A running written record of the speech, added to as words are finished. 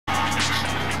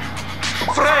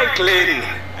Franklin!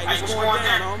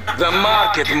 The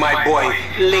market, my boy.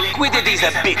 Liquidity's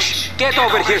a bitch. Get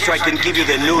over here so I can give you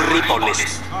the new repo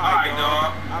list. Alright,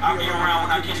 dog. I'll be around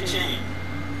when I get a change.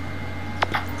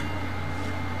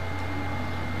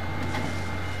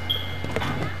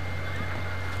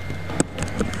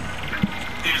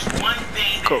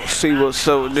 Go see what's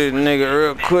up with this nigga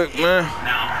real quick, man.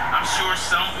 Now, I'm sure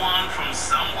someone from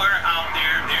somewhere out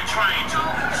there, they're trying to.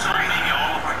 So maybe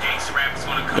all of our gangster rap is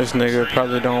gonna come. This nigga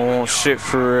probably don't want shit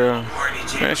for real.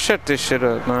 Man, shut this shit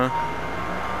up, man.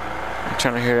 I'm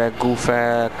trying to hear that goof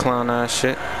ass, clown ass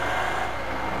shit.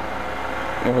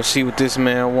 I wanna see what this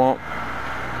man want.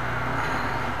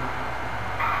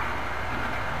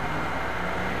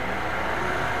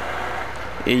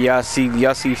 Yeah,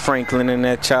 y'all see Franklin in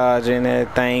that charge and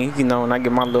that thing. You know, when I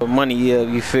get my little money up,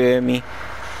 you feel me?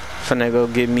 Finna go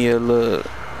get me a little,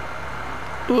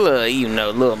 you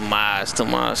know, little miles to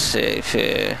my shit,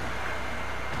 yeah.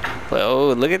 But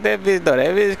oh, look at that bitch though.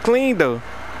 That bitch clean though.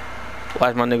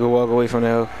 Watch my nigga walk away from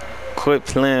that. Quit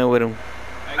playing with him.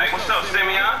 Hey, what's up,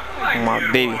 Simeon? My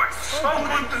baby. So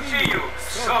good to see you.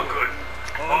 So good.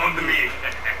 On to me.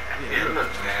 Yeah, look,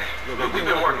 man. Look, we've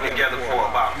been working together for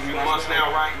about a few months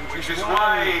now, right? Which is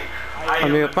why I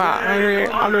like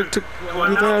to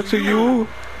give that to you.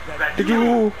 Did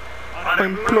you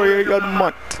employee of the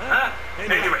month? Huh?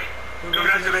 Anyway,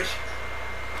 congratulations.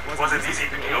 Wasn't easy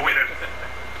picking a winner.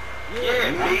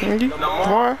 Yeah, me.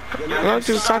 Why? I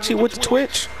just actually with the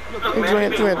Twitch.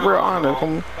 It's real honor. I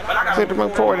said to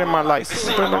move forward in my life.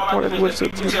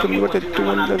 What they're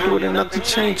doing and nothing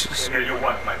changes.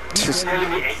 Just tell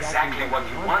me exactly what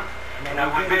you want, and I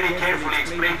will very carefully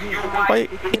explain to you why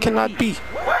it cannot be.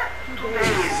 What?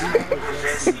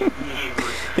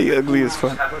 He ugly as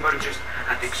fuck. Purchased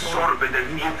at exorbitant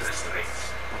interest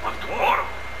rates. But tomorrow.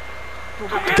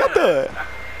 Got that.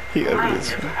 He ugly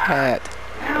as fuck. Hat.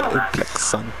 Black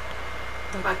son.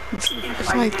 It's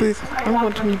like this. I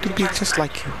want me to be just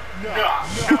like you.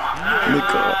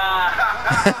 Nigga.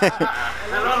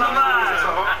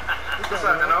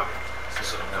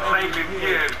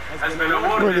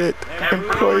 What it?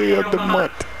 Employee of the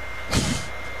month.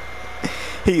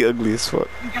 He ugly as fuck.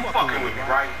 You fucking with me,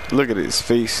 right? Look at his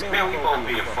face. Man, we both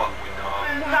being fucked with, dog.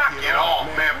 Knock it off,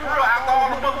 man. For real, after all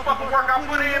the motherfucking work I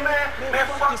put in, man,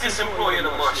 fuck this employee of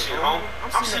the month shit, home.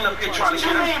 I'm sitting up here trying to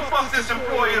get in. Fuck this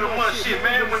employee of the month shit,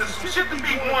 man. When there's some shit to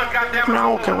be won, goddamn it. I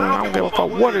don't give a fuck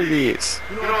what it is.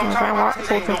 You know what I'm talking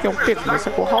about? Your business. I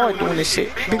go hard doing this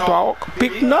shit. Big dog,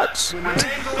 big nuts.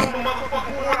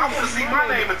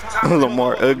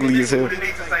 Lamar ugly as hell.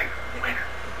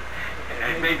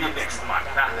 Maybe next month.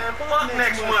 Fuck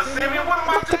next month, Simeon. What am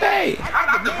I today? I'm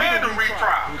not demanding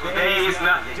retrial. Today is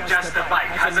nothing. Just a bike.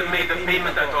 Hasn't made the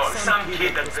payment at all. Some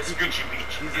kid at Vespucci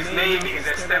Beach. His name is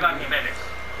Esteban Jimenez.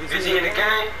 Is he in the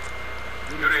gang?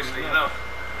 Curiously enough,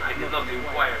 I did not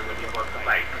inquire when he bought the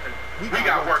bike. We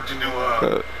got work to do,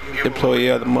 employee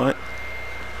of the month.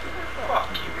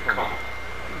 Fuck you, come on.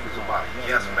 He's about a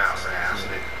yes mouse ass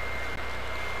nigga.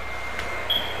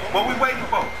 What we waiting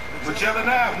for? Magellan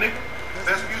Ave, nigga.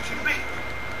 Vespucci Beach.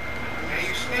 And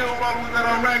you still rolling with that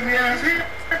old raggedy ass here?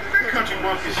 That country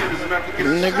bumpkin shit is enough to get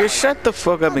nigga, shut the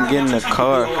fuck up and get in the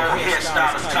car.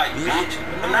 Hairstyle type, bitch.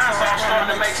 But now it's all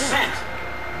starting to make sense.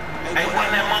 Hey,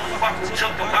 when that motherfucker who took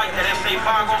the bike that S.A.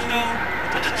 Fargo's dude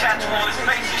with the tattoo on his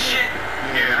face and shit?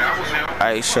 Yeah, that was him.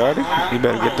 Hey, shorty, you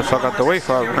better get the fuck out the way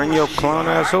before I run your clown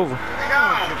ass over.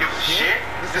 I don't give a shit.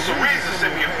 There's a reason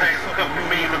Simeon pays a couple of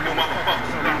mean-looking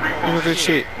motherfuckers to come repost. Look at this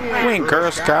shit. We ain't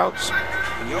Girl Scouts.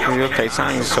 Okay, so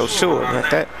I ain't so sure about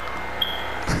that.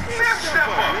 Step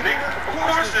up, nigga. Of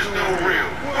course this dude real.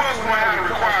 Who else might have to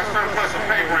require surplus of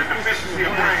paper and deficiency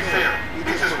of brain cells?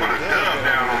 He just put a dub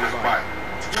down on this bike.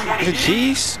 The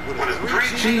G's?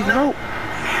 G's, no.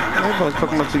 That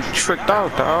motherfucker must be tricked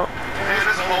out, dog. Man,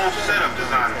 this whole setup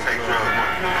designed to take drug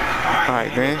money.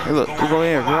 Alright, man. Hey, look, we go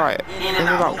in, riot.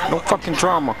 No fucking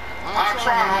drama. I'll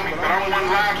try, homie, but I'm one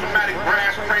loud, dramatic,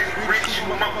 brass, crazy, greedy shit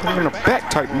motherfucker. I'm in a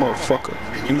back type motherfucker.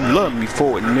 You love me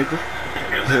for it, nigga.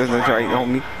 That's right,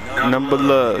 homie. Number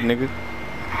love, nigga.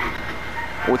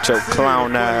 With your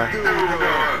clown eye.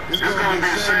 It's gonna be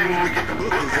a shame when we get the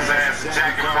book his ass and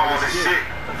jacket for all this shit.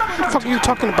 What the fuck are you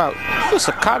talking about? You a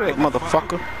psychotic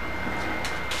motherfucker.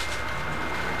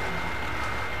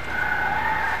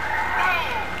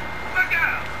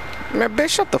 Man, bitch,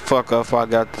 shut the fuck up if I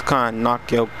got to kind of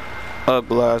knock your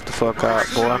ugly ass the fuck out,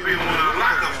 boy.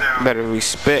 Better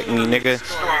respect me, nigga.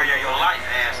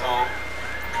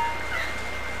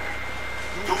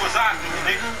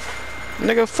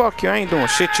 Nigga, fuck you. I ain't doing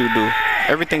shit you do.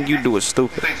 Everything you do is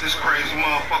stupid. Thinks this crazy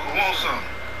motherfucker wants something.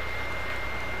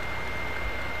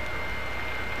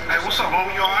 Hey, what's up,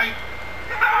 homie? You alright?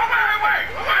 No, wait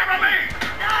from me!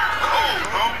 Cool,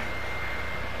 homie.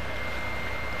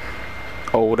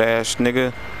 Old ass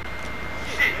nigga.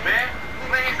 Shit, man.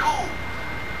 Play it cool.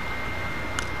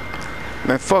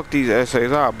 Man, fuck these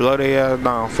essays. I'll blow their ass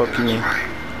down. Fuck you, man. Right.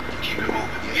 Keep it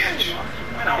moving. Yes.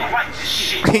 Man, I don't like this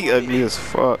shit. He ugly as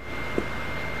fuck.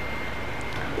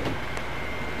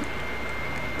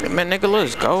 Man, nigga,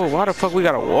 let's go. Why the fuck we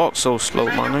gotta walk so slow,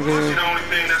 my nigga? This is the only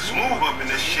thing that's smooth up in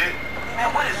this shit.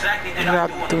 Man, what exactly did You I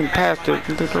got do? to past the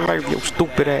like your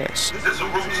stupid ass. This is a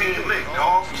routine lick,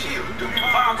 dog. Chill, dude.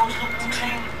 Fargo's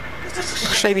routine? Is this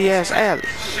a Shady ass alley.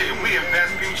 Shit, we in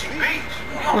Vespucci Beach.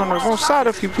 I'm on the wrong side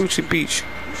of Vespucci Beach.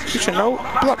 You should know.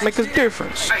 Block make a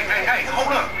difference. Hey,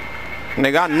 hold up.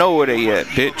 Nigga, I know where they at,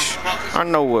 bitch. I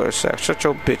know where it's at. Shut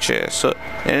your bitch ass up.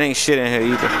 And it ain't shit in here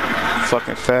either.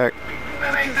 Fucking fact.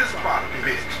 Man, ain't this about a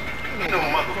bitch? Ain't no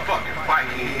motherfucking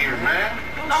fighting in here, man.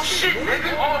 No shit,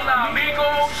 nigga. Hola,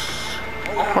 amigos.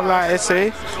 Hola, S.A.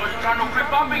 So you trying to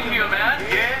grip up in here, man?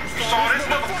 Yeah? You saw this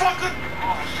motherfucker?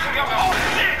 Oh,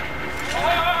 shit.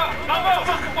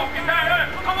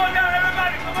 Come on down,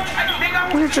 everybody. Come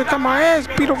on. You just got my ass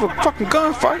beat over a fucking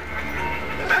gunfight.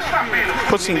 Let's stop being a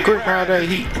Pussy and grip out of that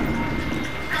heat.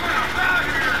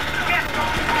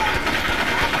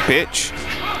 Bitch.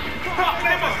 fuck.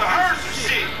 They must have heard some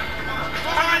shit.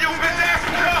 Find your bitch ass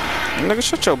and Nigga,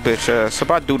 shut your bitch ass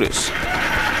up. I do this.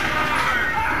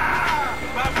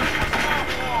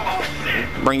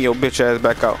 Bring your bitch ass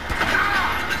back out.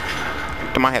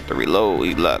 I might have to reload.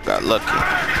 He got lucky.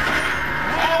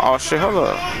 Oh shit, hold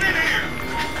up.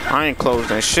 I ain't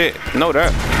closing shit. Know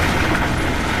that.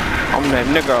 I'm that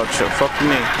nigga out here. Fuck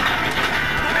me.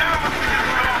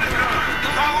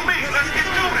 follow me. Let's get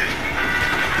through this.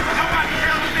 Somebody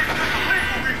tell me this is a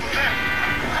delivery from them.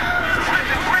 With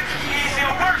the bricks, easy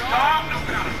to work, dog.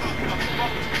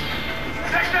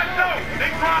 Take that dope. They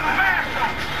trying to mask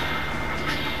them.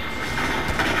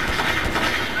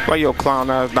 Lay your clown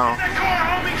ass down. That car,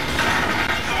 homie.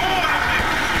 Some more up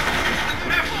there.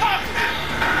 Man, fuck this.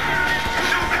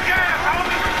 Shoot the gas,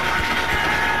 homie.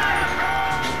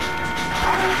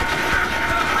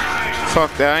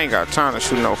 Fuck that. I ain't got time to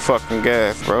shoot no fucking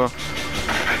gas, bro.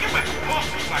 Man, you make the boss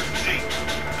look like a G.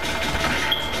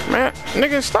 Man,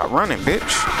 nigga, stop running, bitch.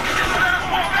 Let's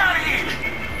walk out of here.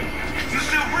 You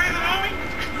still breathing, homie?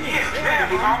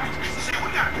 Yeah, homie. Shit, we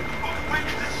gotta get the fuck away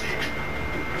from this shit.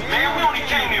 Man, we only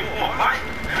came here for a fight.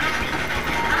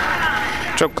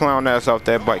 Get your clown ass off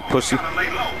that bike, pussy. Gotta lay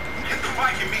low. Get the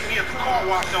bike and meet me at the car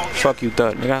wash on Fuck you,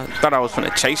 thought, nigga. I thought I was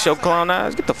finna chase your clown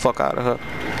ass. Get the fuck out of her.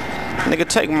 Nigga,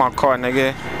 take my car,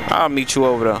 nigga. I'll meet you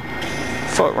over there.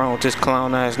 Fuck wrong with this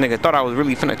clown ass nigga. Thought I was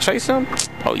really finna chase him?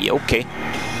 Oh, yeah, okay.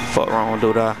 Fuck wrong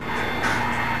with that.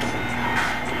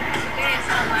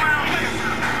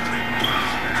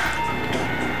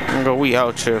 Nigga, we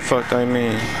out here. Fuck that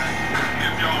mean. If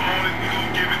y'all want it, we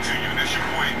gon' give it to you. This your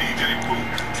boy DJ Pooh.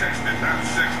 Text it, not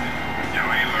sext it.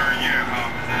 Y'all ain't learned yet, huh?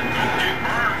 Don't get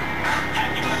burned.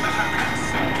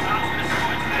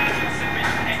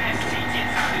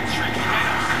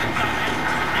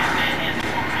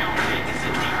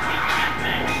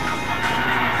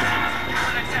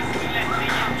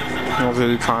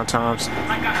 Really fun times.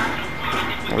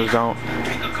 We don't.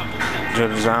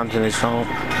 Just designs in his phone.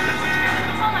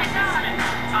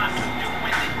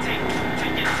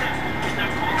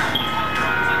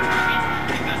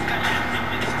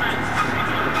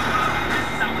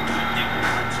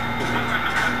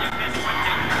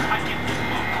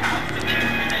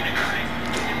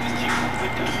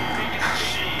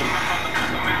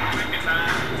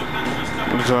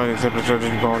 It's only for the church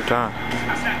is going down.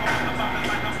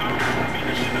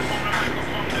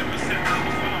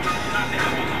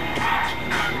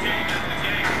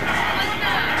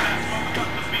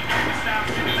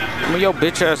 Yo,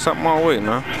 bitch ass something on way,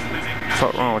 man.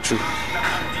 Fuck wrong with you?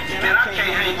 Man, I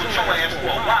can't hang with your ass for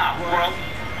a while, bro.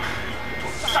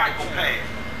 Psychopath.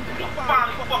 You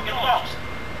finally fucking lost.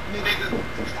 Nigga,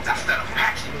 that's that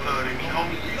Apache blood in me,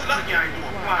 homie. You lucky I ain't do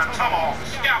a flying tomahawk and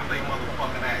scalp they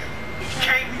motherfucking ass. You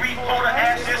can't repo the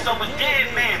assets of a dead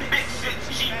man, big shit,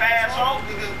 cheap asshole.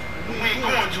 Nigga, we ain't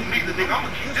going to neither, nigga. I'm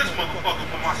gonna keep this motherfucker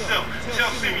for myself. Tell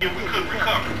Simeon we couldn't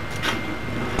recover.